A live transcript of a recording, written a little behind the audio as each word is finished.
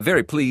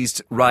Very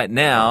pleased right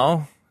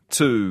now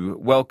to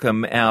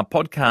welcome our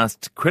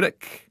podcast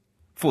critic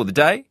for the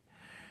day,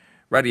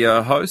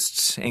 radio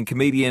host and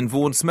comedian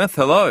Vaughn Smith.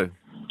 Hello.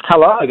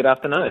 Hello, good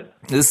afternoon.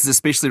 This is a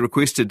specially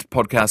requested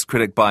podcast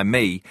critic by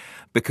me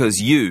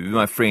because you,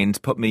 my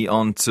friend, put me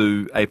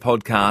onto a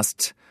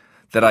podcast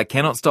that I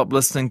cannot stop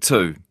listening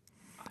to.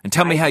 And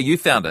tell me how you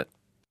found it.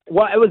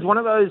 Well, it was one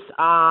of those,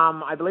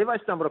 I believe I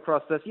stumbled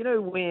across this,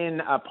 when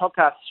a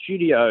podcast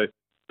studio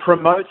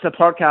promotes a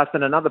podcast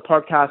in another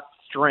podcast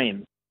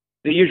stream,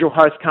 the usual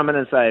hosts come in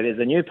and say, there's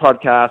a new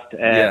podcast,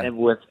 and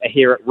with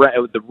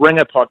the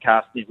Ringer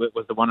podcast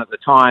was the one at the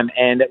time,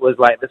 and it was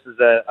like, this is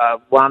a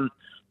one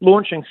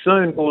launching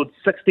soon called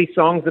 60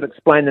 Songs That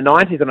Explain the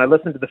 90s, and I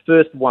listened to the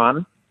first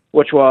one,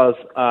 which was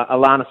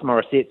Alanis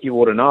Morissette's You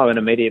Ought to Know, and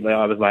immediately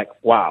I was like,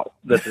 wow,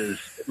 this is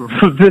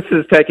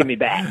taking me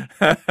back.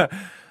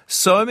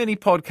 So many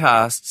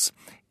podcasts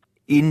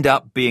end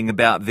up being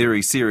about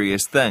very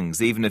serious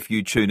things. Even if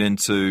you tune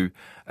into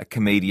a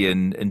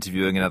comedian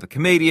interviewing another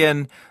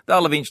comedian,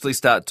 they'll eventually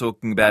start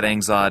talking about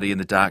anxiety and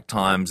the dark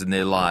times in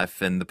their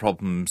life and the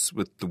problems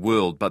with the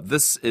world. But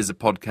this is a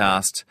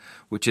podcast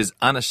which is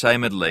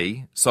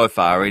unashamedly, so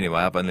far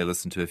anyway, I've only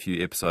listened to a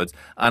few episodes,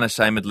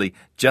 unashamedly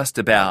just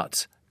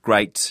about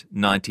great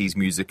 90s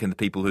music and the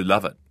people who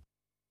love it.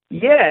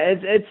 Yeah,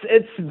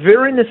 it's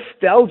very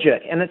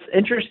nostalgic, and it's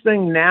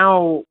interesting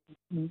now.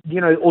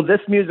 All this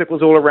music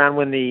was all around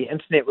when the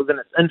internet was in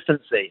its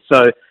infancy.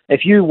 So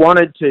if you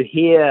wanted to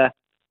hear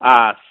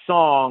a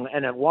song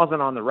and it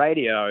wasn't on the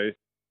radio,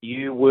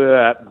 you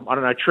were,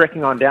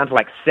 trekking on down to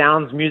like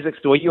Sounds Music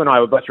Store. You and I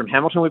were both from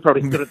Hamilton. We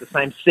probably stood at the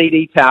same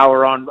CD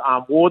tower on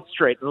Ward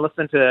Street and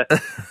listened to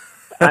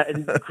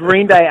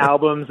Green Day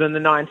albums in the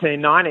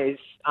 1990s.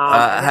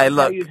 Hey,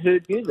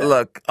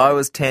 look, I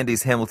was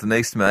Tandy's Hamilton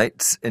East,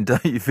 mate, and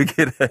don't you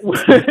forget it.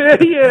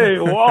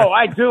 Yeah, whoa,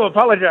 I do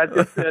apologise.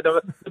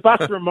 The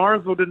bus from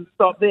Morrinsville didn't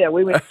stop there.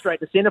 We went straight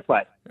to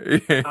Centreplate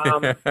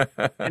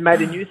and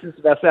made a nuisance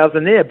of ourselves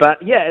in there.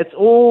 But yeah, it's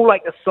all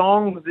like the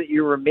songs that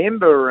you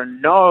remember and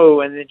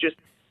know, and they just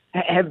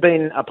have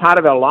been a part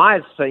of our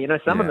lives for,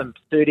 some of them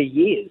 30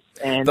 years.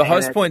 And the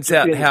host points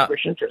out how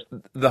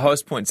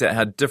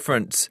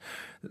different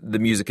the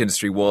music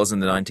industry was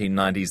in the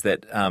 1990s,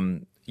 that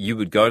you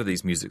would go to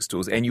these music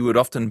stores and you would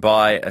often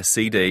buy a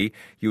CD.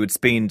 You would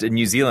spend, in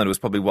New Zealand, it was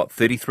probably,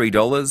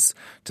 $33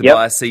 to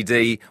buy a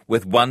CD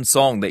with one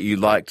song that you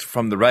liked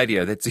from the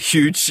radio. That's a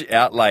huge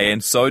outlay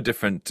and so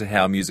different to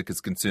how music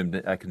is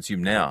consumed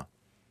now.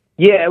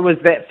 Yeah, it was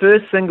that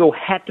first single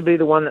had to be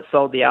the one that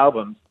sold the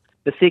album.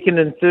 The second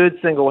and third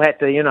single had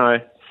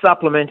to,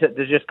 supplement it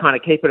to just kind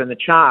of keep it in the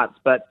charts.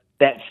 But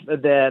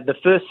the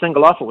first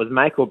single off it was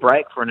make or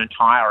break for an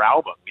entire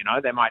album.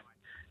 They might,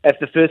 if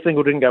the first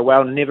single didn't go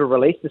well, never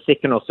release the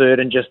second or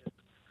third and just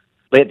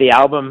let the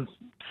album.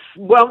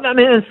 Well,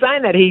 in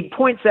saying that, he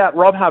points out,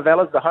 Rob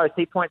Harvilla is the host,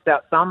 he points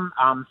out some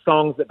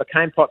songs that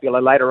became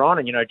popular later on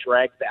and,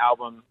 dragged the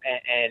album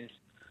and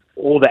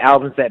all the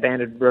albums that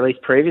band had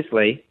released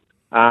previously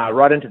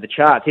right into the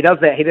charts. He does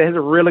that. He has a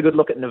really good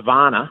look at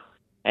Nirvana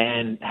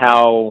and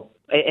how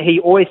he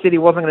always said he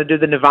wasn't going to do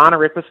the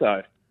Nirvana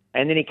episode.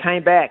 And then he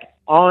came back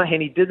on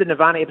and he did the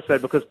Nirvana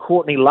episode because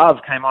Courtney Love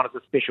came on as a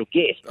special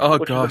guest. Oh,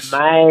 which gosh. was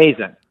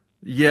amazing.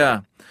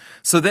 Yeah.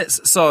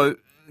 So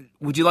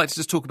would you like to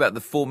just talk about the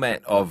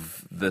format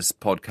of this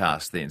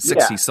podcast then?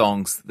 60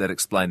 songs that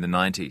explain the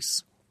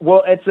 90s.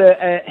 Well,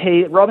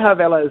 Rob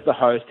Harvilla is the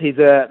host. He's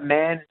a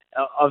man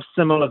of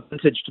similar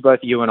vintage to both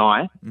you and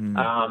I.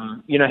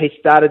 He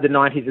started the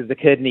 90s as a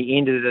kid and he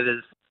ended it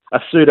as a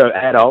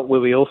pseudo-adult,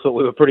 where we all thought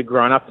we were pretty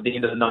grown up at the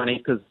end of the 90s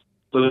because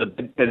we were the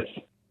big kids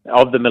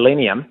of the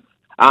millennium.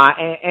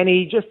 And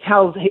he just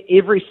tells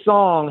every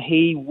song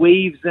he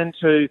weaves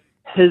into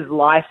his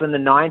life in the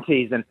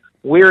 90s and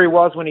where he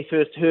was when he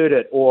first heard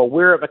it, or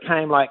where it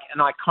became like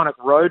an iconic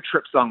road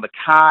trip song, the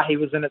car he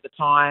was in at the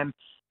time.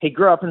 He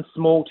grew up in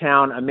small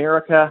town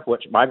America,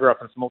 which I grew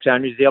up in small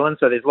town New Zealand,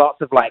 so there's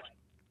lots of like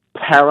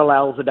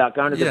parallels about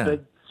going to the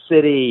big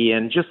city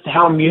and just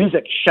how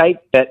music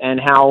shaped it and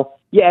how,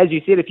 as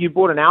you said, if you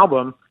bought an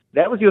album,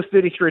 that was your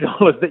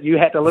 $33 that you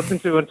had to listen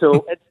to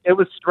until it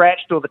was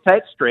scratched or the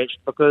tape stretched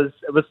because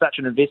it was such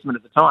an investment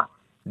at the time.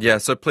 Yeah,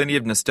 so plenty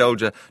of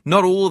nostalgia.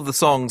 Not all of the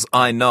songs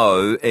I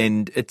know,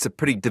 and it's a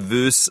pretty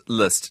diverse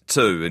list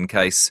too, in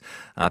case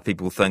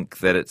people think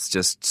that it's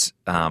just,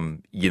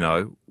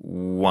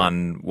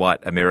 one white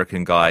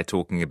American guy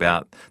talking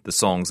about the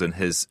songs in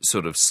his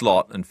sort of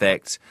slot. In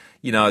fact,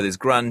 there's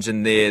grunge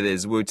in there,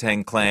 there's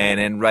Wu-Tang Clan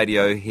and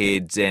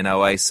Radiohead and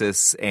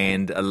Oasis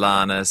and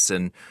Alanis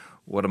and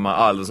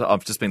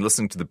I've just been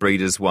listening to the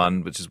Breeders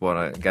one, which is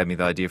what gave me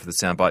the idea for the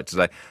soundbite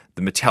today.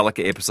 The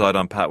Metallica episode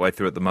I'm partway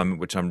through at the moment,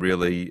 which I'm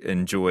really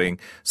enjoying.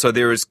 So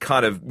there is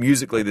kind of,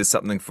 musically, there's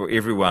something for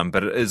everyone,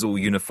 but it is all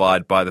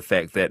unified by the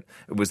fact that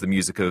it was the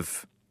music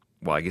of,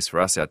 well, I guess for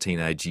us, our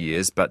teenage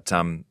years, but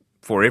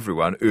for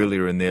everyone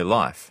earlier in their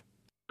life.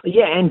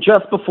 Yeah, and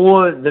just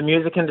before the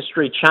music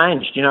industry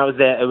changed, it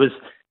was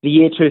the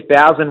year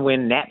 2000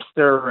 when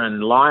Napster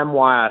and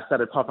LimeWire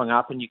started popping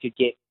up and you could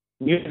get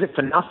music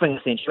for nothing,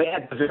 essentially,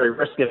 at the very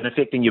risk of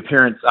infecting your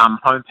parents'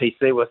 home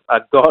PC with a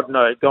God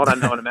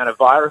unknown amount of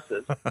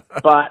viruses.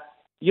 But,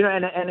 you know,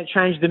 and it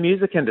changed the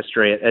music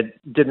industry. It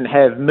didn't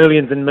have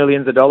millions and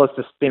millions of dollars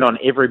to spend on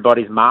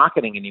everybody's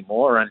marketing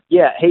anymore. And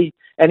yeah, he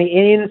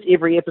ends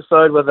every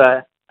episode with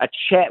a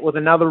chat with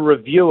another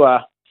reviewer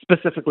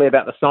specifically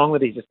about the song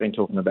that he's just been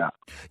talking about.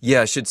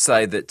 Yeah, I should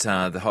say that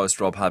the host,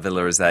 Rob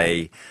Harvilla, is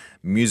a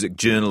music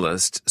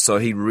journalist, so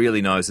he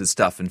really knows his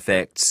stuff. In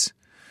fact,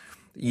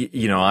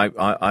 you know,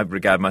 I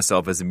regard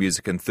myself as a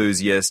music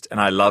enthusiast,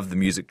 and I love the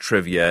music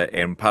trivia,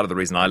 and part of the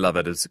reason I love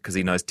it is because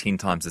he knows 10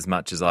 times as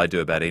much as I do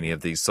about any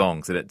of these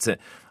songs, and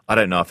I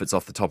don't know if it's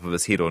off the top of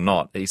his head or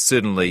not.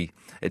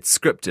 It's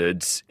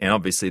scripted, and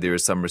obviously there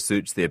is some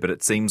research there, but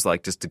it seems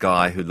like just a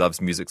guy who loves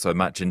music so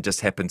much and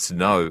just happens to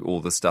know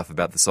all the stuff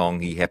about the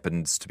song he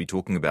happens to be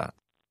talking about.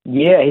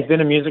 Yeah, he's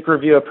been a music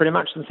reviewer pretty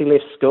much since he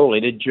left school.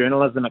 He did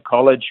journalism at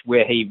college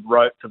where he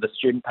wrote for the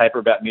student paper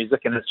about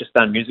music and has just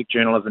done music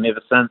journalism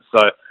ever since.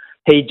 So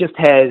he just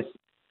has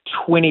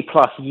 20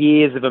 plus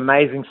years of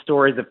amazing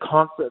stories of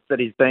concerts that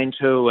he's been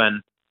to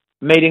and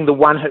meeting the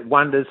one-hit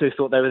wonders who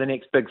thought they were the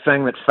next big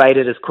thing that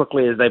faded as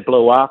quickly as they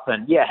blew up.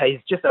 And yeah, he's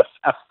just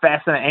a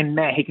fascinating, and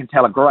Matt, he can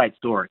tell a great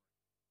story.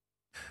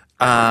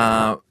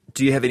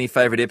 Do you have any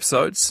favourite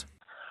episodes?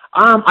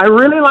 I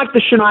really like the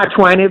Shania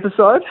Twain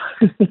episode.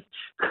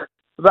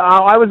 But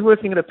I was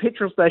working at a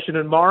petrol station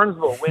in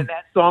Morrinsville when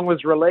that song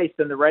was released,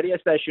 and the radio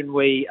station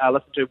we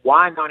listened to,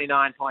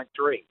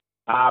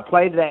 Y99.3,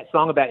 played that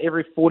song about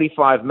every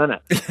 45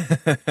 minutes.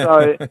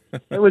 So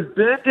it was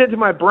burnt into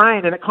my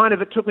brain, and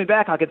it took me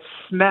back. I could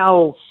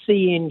smell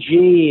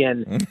CNG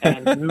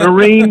and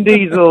marine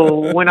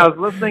diesel when I was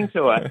listening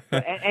to it.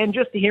 And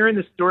just hearing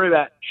the story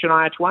about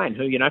Shania Twain,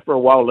 who, you know, for a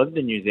while lived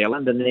in New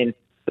Zealand, and then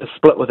the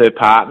split with her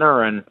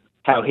partner and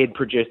how he'd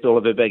produced all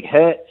of her big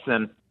hits.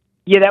 And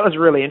yeah, that was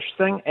really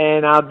interesting.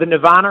 And the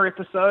Nirvana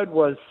episode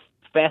was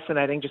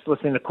fascinating, just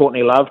listening to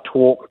Courtney Love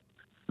talk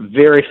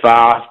very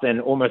fast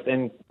and almost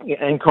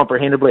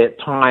incomprehensibly at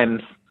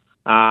times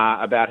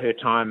about her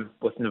time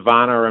with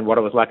Nirvana and what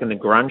it was like in the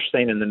grunge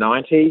scene in the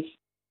 90s.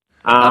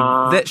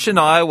 That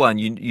Shania one,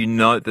 you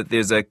note that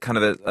there's a kind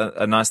of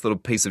a nice little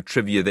piece of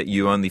trivia that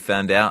you only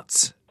found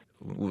out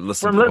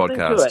listening to the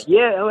podcast. To it.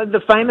 Yeah,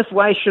 the famous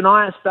way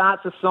Shania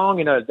starts a song,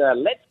 you know, the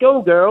 "Let's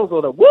Go Girls"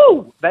 or the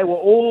 "Woo," they were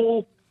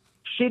all,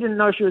 she didn't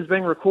know she was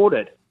being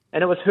recorded.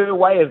 And it was her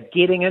way of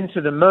getting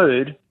into the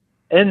mood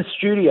in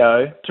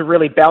studio to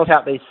really belt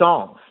out these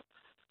songs.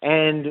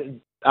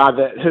 And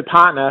her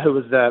partner, who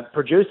was the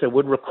producer,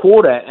 would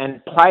record it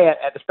and play it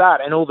at the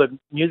start. And all the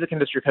music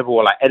industry people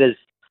were like,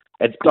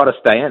 it's got to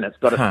stay in. It's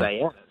got to stay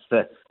in.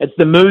 It's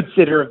the mood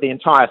setter of the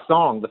entire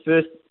song. The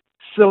first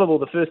syllable,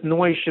 the first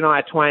noise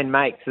Shania Twain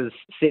makes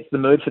sets the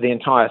mood for the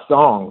entire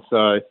song.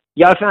 So,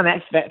 yeah, I found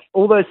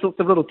all those sorts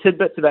of little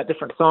tidbits about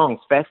different songs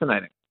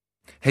fascinating.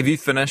 Have you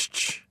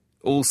finished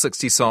all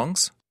 60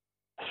 songs?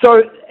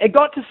 So it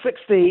got to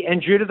 60,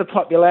 and due to the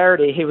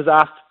popularity, he was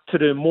asked to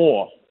do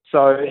more.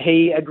 So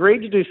he agreed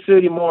to do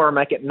 30 more and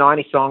make it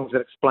 90 songs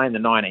that explain the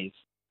 90s.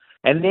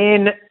 And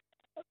then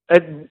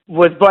it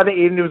was by the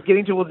end, it was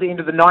getting towards the end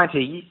of the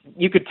 90s.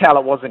 You could tell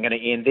it wasn't going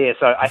to end there.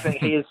 So I think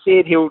he has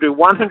said he will do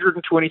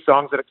 120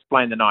 songs that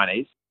explain the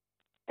 90s,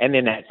 and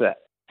then that's it.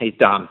 He's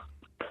done.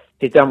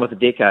 He's done with the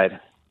decade.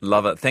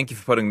 Love it. Thank you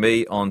for putting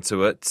me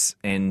onto it,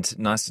 and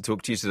nice to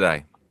talk to you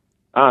today.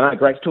 Oh, no,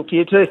 great to talk to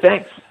you too.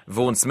 Thanks.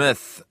 Vaughn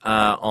Smith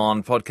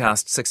on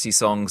podcast 60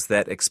 Songs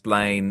That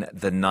Explain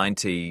the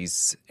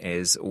 90s.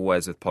 As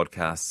always with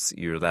podcasts,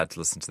 you're allowed to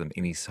listen to them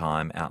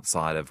anytime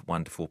outside of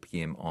 1 to 4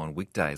 p.m. on weekdays.